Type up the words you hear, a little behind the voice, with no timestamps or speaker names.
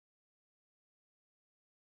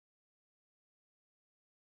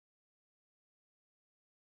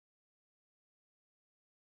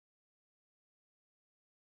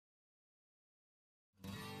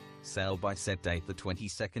Sale by set date the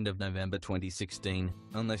 22nd of November 2016,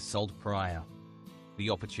 unless sold prior.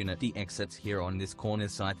 The opportunity exists here on this corner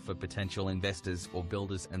site for potential investors or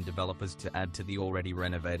builders and developers to add to the already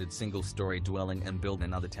renovated single-story dwelling and build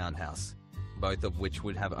another townhouse, both of which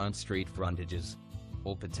would have own street frontages,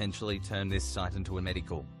 or potentially turn this site into a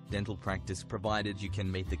medical, dental practice provided you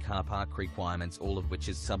can meet the car park requirements, all of which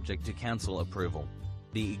is subject to council approval.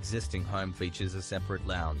 The existing home features a separate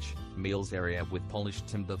lounge, meals area with polished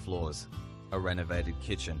timber floors, a renovated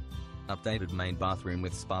kitchen, updated main bathroom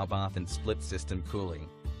with spa bath and split system cooling.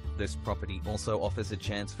 This property also offers a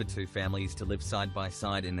chance for two families to live side by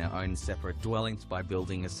side in their own separate dwellings by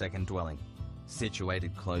building a second dwelling.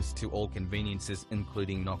 Situated close to all conveniences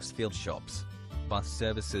including Knoxfield shops, bus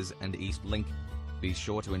services and East Link. Be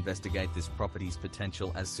sure to investigate this property's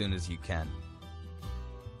potential as soon as you can.